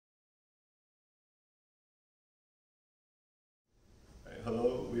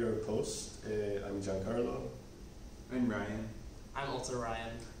Hello, we are Post. I'm Giancarlo. I'm Ryan. I'm also Ryan.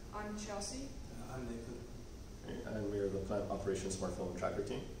 I'm Chelsea. I'm Nathan. And we are the Plant Operations Smartphone Tracker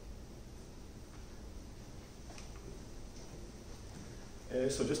team.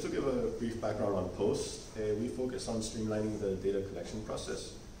 So just to give a brief background on Post, we focus on streamlining the data collection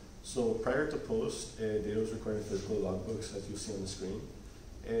process. So prior to Post, data was recorded in physical logbooks, as you see on the screen.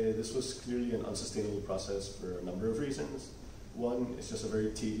 This was clearly an unsustainable process for a number of reasons. One, it's just a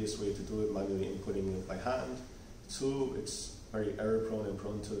very tedious way to do it, manually inputting it by hand. Two, it's very error prone and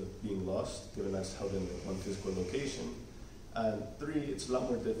prone to being lost, given that's held in one physical location. And three, it's a lot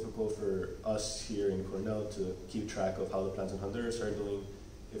more difficult for us here in Cornell to keep track of how the plants in Honduras are doing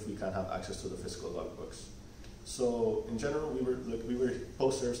if we can't have access to the physical logbooks. So in general, we were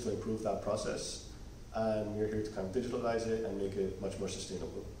posters to improve that process, and we're here to kind of digitalize it and make it much more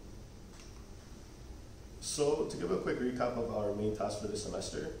sustainable. So to give a quick recap of our main tasks for this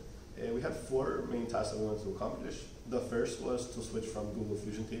semester, we had 4 main tasks that we wanted to accomplish. The first was to switch from Google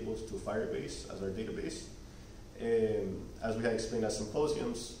Fusion Tables to Firebase as our database. As we had explained at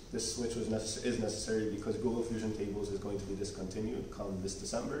symposiums, this switch is necessary because Google Fusion Tables is going to be discontinued come this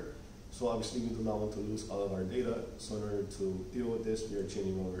December. So obviously we do not want to lose all of our data. So in order to deal with this, we are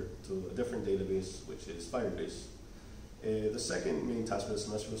changing over to a different database, which is Firebase. The second main task for the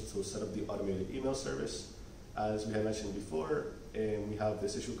semester was to set up the automated email service. As we had mentioned before, we have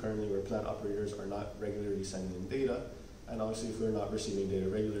this issue currently where plant operators are not regularly sending in data. And obviously if we're not receiving data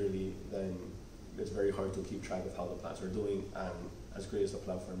regularly, then it's very hard to keep track of how the plants are doing. And as great as the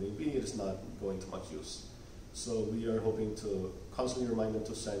platform may be, it's not going to much use. So we are hoping to constantly remind them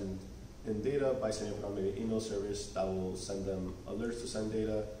to send in data by sending an automated email service that will send them alerts to send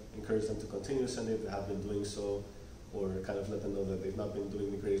data, encourage them to continue to send it if they have been doing so, or kind of let them know that they've not been doing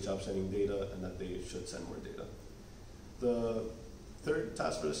the greatest job sending data and that they should send more data. The third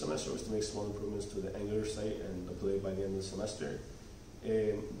task for the semester was to make small improvements to the Angular site and deploy it by the end of the semester.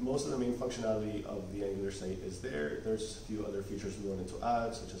 Most of the main functionality of the Angular site is there. There's a few other features we wanted to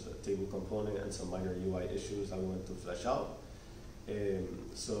add, such as a table component and some minor UI issues that we wanted to flesh out.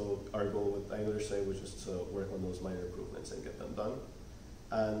 So our goal with the Angular site was just to work on those minor improvements and get them done.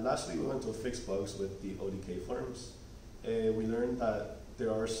 And lastly, we went to fix bugs with the ODK forms. We learned that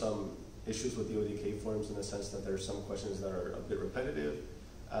there are some issues with the ODK forms in the sense that there are some questions that are a bit repetitive,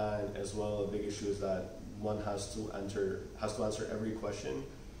 and as well a big issue is that one has to answer every question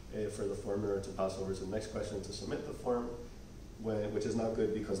for the form in order to pass over to the next question to submit the form, which is not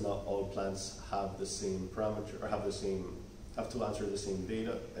good because not all plants have the same parameter or have to answer the same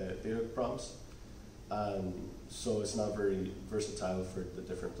data prompts, and so it's not very versatile for the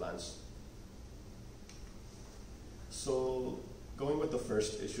different plants. So going with the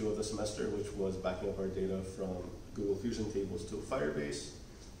first issue of the semester, which was backing up our data from Google Fusion Tables to Firebase,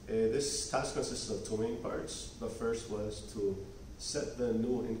 this task consists of 2 main parts. The first was to set the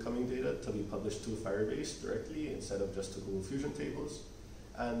new incoming data to be published to Firebase directly instead of just to Google Fusion Tables.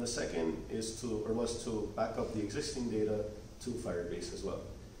 And the second was to back up the existing data to Firebase as well.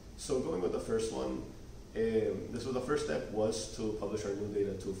 So going with the first one, the first step was to publish our new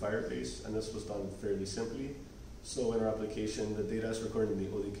data to Firebase, and this was done fairly simply. So in our application, the data is recorded in the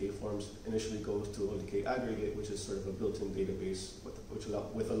ODK forms initially goes to ODK Aggregate, which is sort of a built-in database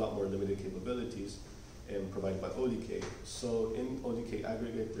with a lot more limited capabilities provided by ODK. So in ODK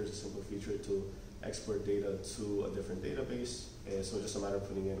Aggregate, there's a simple feature to export data to a different database. So it's just a matter of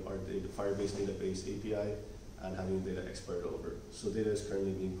putting in our Firebase database API and having data exported over. So data is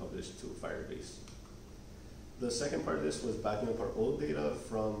currently being published to Firebase. The second part of this was backing up our old data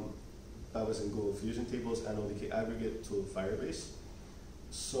that was in Google Fusion Tables and ODK Aggregate to Firebase.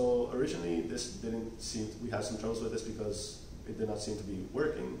 So originally we had some troubles with this because it did not seem to be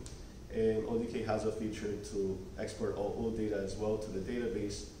working. And ODK has a feature to export all old data as well to the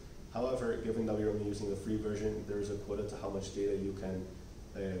database. However, given that we're only using the free version, there is a quota to how much data you can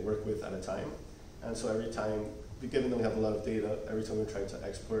work with at a time. And so every time, given that we have a lot of data, every time we try to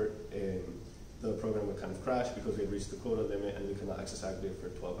export, the program would kind of crash because we had reached the quota limit and we could not access Aggregate for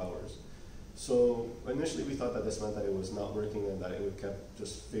 12 hours. So initially we thought that this meant that it was not working and that it would kept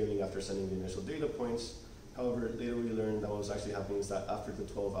just failing after sending the initial data points. However, later we learned that what was actually happening is that after the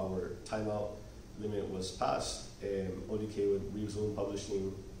 12-hour timeout limit was passed, ODK would resume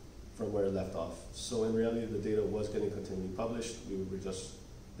publishing from where it left off. So in reality, the data was getting continually published. We just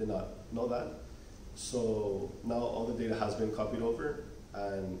did not know that. So now all the data has been copied over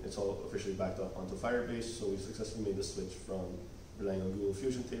and it's all officially backed up onto Firebase. So we successfully made the switch from relying on Google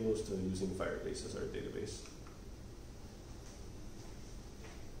Fusion Tables to using Firebase as our database.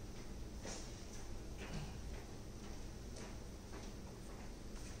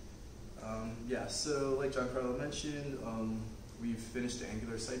 so like Giancarlo mentioned, we've finished the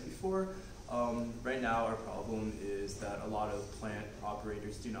Angular site before. Right now our problem is that a lot of plant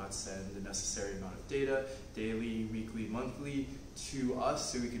operators do not send the necessary amount of data daily, weekly, monthly to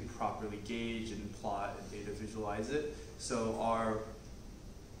us so we can properly gauge and plot and data visualize it. So our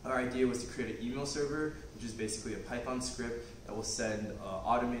idea was to create an email server, which is basically a Python script that will send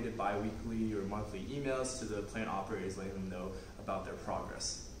automated bi-weekly or monthly emails to the plant operators, letting them know about their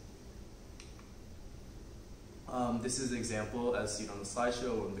progress. This is an example, as seen on the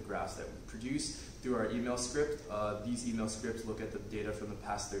slideshow, of the graphs that we produce through our email script. These email scripts look at the data from the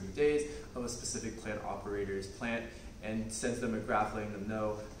past 30 days of a specific plant operator's plant and sends them a graph letting them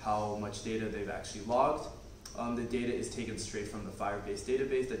know how much data they've actually logged. The data is taken straight from the Firebase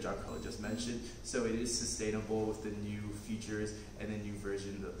database that Giancarlo just mentioned, so it is sustainable with the new features and the new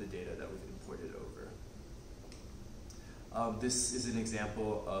version of the data that we've imported over. This is an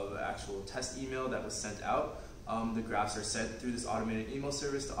example of an actual test email that was sent out. The graphs are sent through this automated email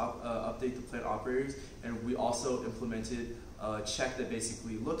service to update the plant operators, and we also implemented a check that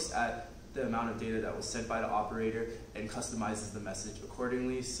basically looks at the amount of data that was sent by the operator and customizes the message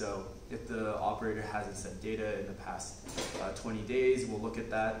accordingly. So if the operator hasn't sent data in the past 20 days, we'll look at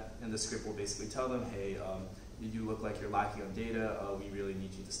that, and the script will basically tell them, hey, you look like you're lacking on data, we really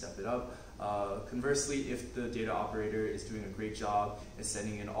need you to step it up. Conversely, if the data operator is doing a great job and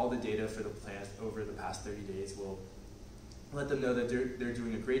sending in all the data for the plant over the past 30 days, we'll let them know that they're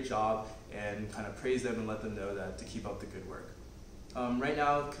doing a great job and kind of praise them and let them know that to keep up the good work. Right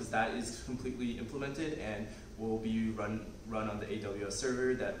now, because that is completely implemented and will be run on the AWS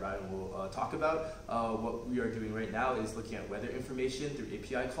server that Ryan will talk about, what we are doing right now is looking at weather information through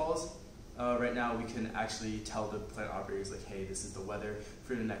API calls. Right now we can actually tell the plant operators like, hey, this is the weather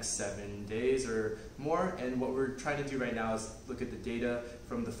for the next 7 days or more, and what we're trying to do right now is look at the data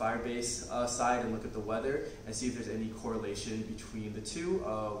from the Firebase side and look at the weather and see if there's any correlation between the two.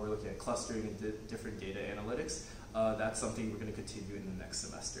 We're looking at clustering and different data analytics. That's something we're going to continue in the next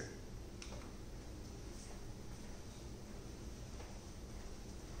semester.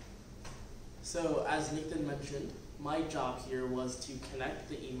 So as Nathan mentioned, my job here was to connect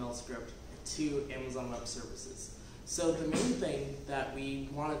the email script to Amazon Web Services. So the main thing that we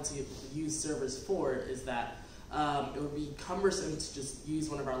wanted to use servers for is that it would be cumbersome to just use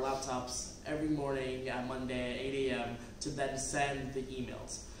one of our laptops every morning at Monday at 8 a.m. to then send the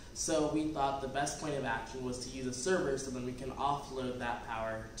emails. So we thought the best point of action was to use a server so then we can offload that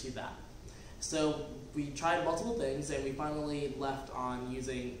power to that. So we tried multiple things and we finally left on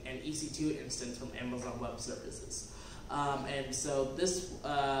using an EC2 instance from Amazon Web Services. And so this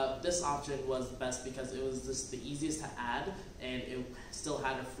option was the best because it was just the easiest to add, and it still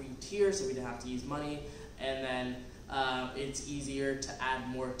had a free tier, so we didn't have to use money. And then it's easier to add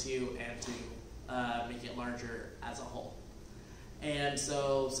more to and to make it larger as a whole. And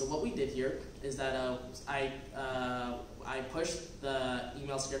so what we did here is that I pushed the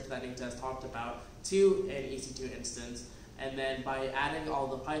email script that Nathan has talked about to an EC2 instance, and then by adding all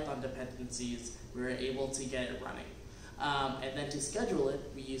the Python dependencies, we were able to get it running. And then to schedule it,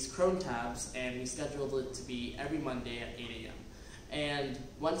 we used Chrome tabs, and we scheduled it to be every Monday at 8 a.m. And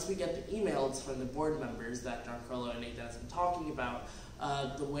once we get the emails from the board members that Giancarlo and Nathan have been talking about,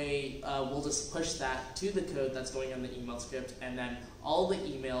 the way we'll just push that to the code that's going on the email script, and then all the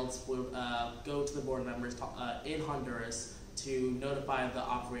emails will go to the board members in Honduras to notify the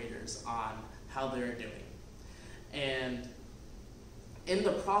operators on how they're doing. And in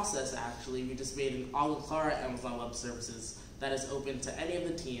the process, actually, we just made an Agua Clara Amazon Web Services that is open to any of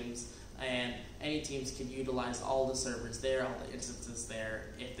the teams, and any teams can utilize all the servers there, all the instances there,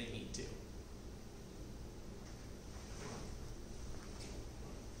 if they need to.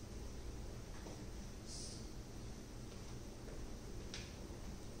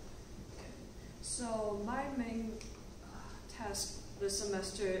 So my main task this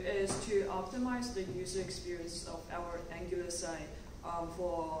semester is to optimize the user experience of our Angular site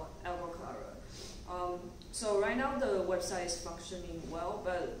for Agua Clara. So right now the website is functioning well,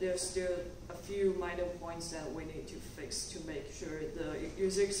 but there's still a few minor points that we need to fix to make sure the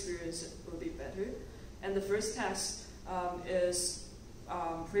user experience will be better. And the first task is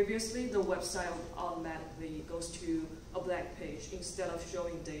previously the website automatically goes to a blank page instead of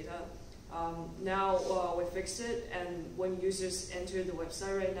showing data. Now we fixed it, and when users enter the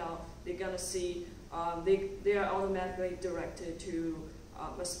website right now, they're gonna see they are automatically directed to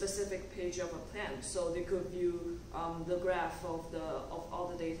a specific page of a plant, so they could view the graph of all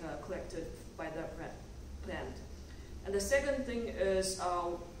the data collected by that plant. And the second thing is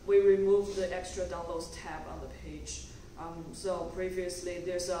we removed the extra downloads tab on the page. So previously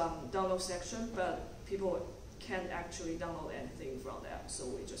there's a download section, but people can't actually download anything from that, so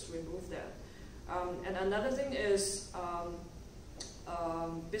we just remove that. And another thing is,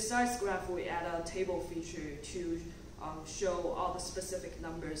 besides graph, we add a table feature to show all the specific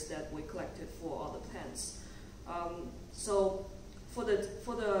numbers that we collected for all the plans. So for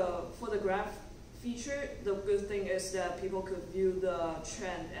the graph feature, the good thing is that people could view the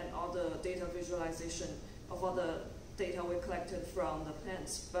trend and all the data visualization of all the data we collected from the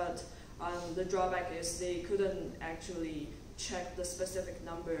plans. But the drawback is they couldn't actually check the specific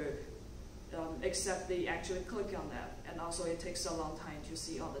number except they actually click on that, and also it takes a long time to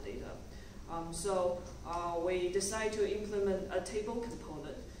see all the data. So we decided to implement a table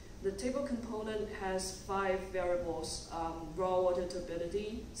component. The table component has 5 variables: raw water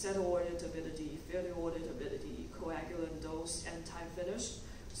turbidity, settle water turbidity, filter water turbidity, coagulant dose, and time finish.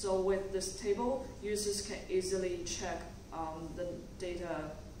 So with this table, users can easily check the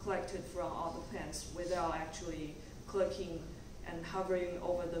data collected from all the plants without actually clicking and hovering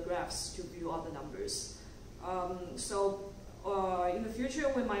over the graphs to view all the numbers. In the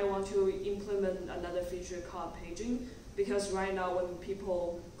future, we might want to implement another feature called paging, because right now when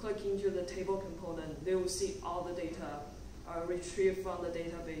people click into the table component, they will see all the data retrieved from the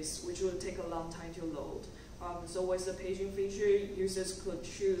database, which will take a long time to load. So with the paging feature, users could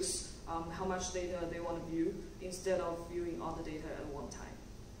choose how much data they want to view instead of viewing all the data at one time.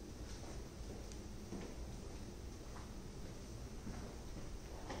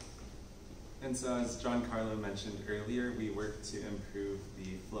 And so as Giancarlo mentioned earlier, we work to improve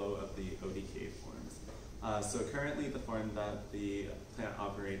the flow of the ODK forms. So currently the form that the plant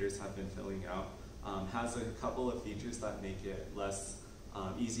operators have been filling out has a couple of features that make it less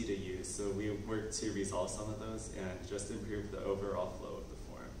easy to use. So we work to resolve some of those and just improve the overall flow of the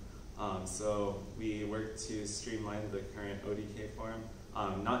form. So we work to streamline the current ODK form,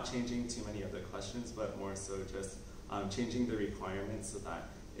 not changing too many of the questions, but more so just changing the requirements so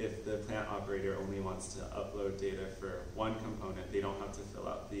that if the plant operator only wants to upload data for one component, they don't have to fill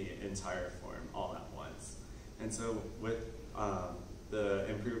out the entire form all at once. And so with the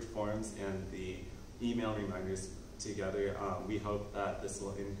improved forms and the email reminders together, we hope that this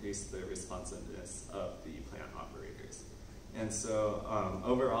will increase the responsiveness of the plant operators. And so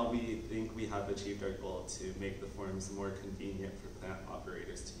overall, we think we have achieved our goal to make the forms more convenient for plant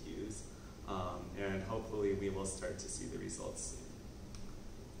operators to use. And hopefully we will start to see the results soon.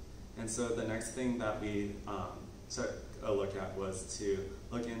 And so the next thing that we took a look at was to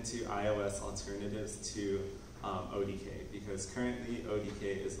look into iOS alternatives to ODK, because currently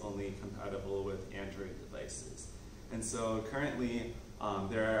ODK is only compatible with Android devices. And so currently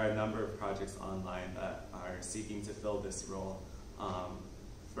there are a number of projects online that are seeking to fill this role.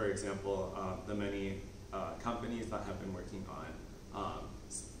 For example, the many companies that have been working on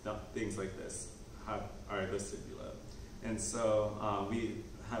things like this are listed below. And so we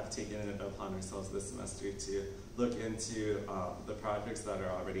have taken it upon ourselves this semester to look into the projects that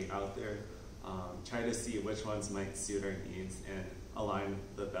are already out there, try to see which ones might suit our needs and align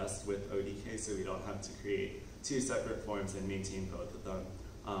the best with ODK, so we don't have to create 2 separate forms and maintain both of them,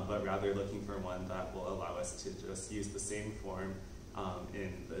 but rather looking for one that will allow us to just use the same form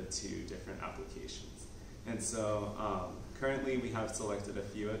in the 2 different applications. And so currently we have selected a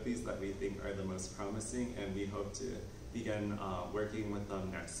few of these that we think are the most promising, and we hope to begin working with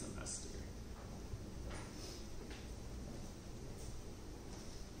them next semester.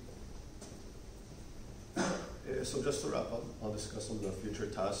 So just to wrap up, I'll discuss some of the future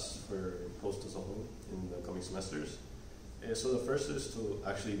tasks for Post as a whole in the coming semesters. So the first is to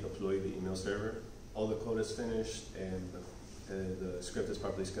actually deploy the email server. All the code is finished and the script is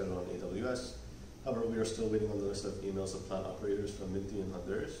properly scheduled on AWS. However, we are still waiting on the list of emails of plant operators from Minty and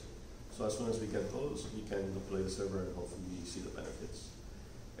Honduras. So as soon as we get those, we can deploy the server and hopefully see the benefits.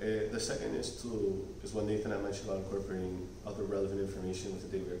 The second is what Nathan had mentioned about incorporating other relevant information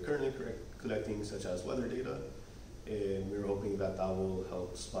with the data we are currently collecting, such as weather data. And we're hoping that that will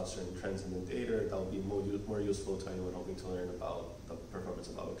help spot certain trends in the data that will be more useful to anyone hoping to learn about the performance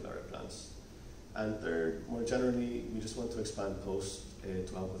of Agua Clara plants. And third, more generally, we just want to expand Post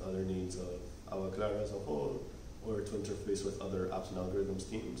to help with other needs of Agua Clara as a whole, or to interface with other apps and algorithms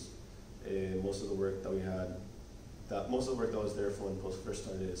teams. Most of the work that was there for when Post first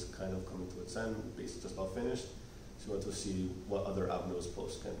started is kind of coming to its end, basically just about finished. So we want to see what other avenues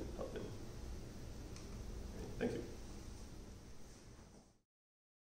Post can help in. Thank you.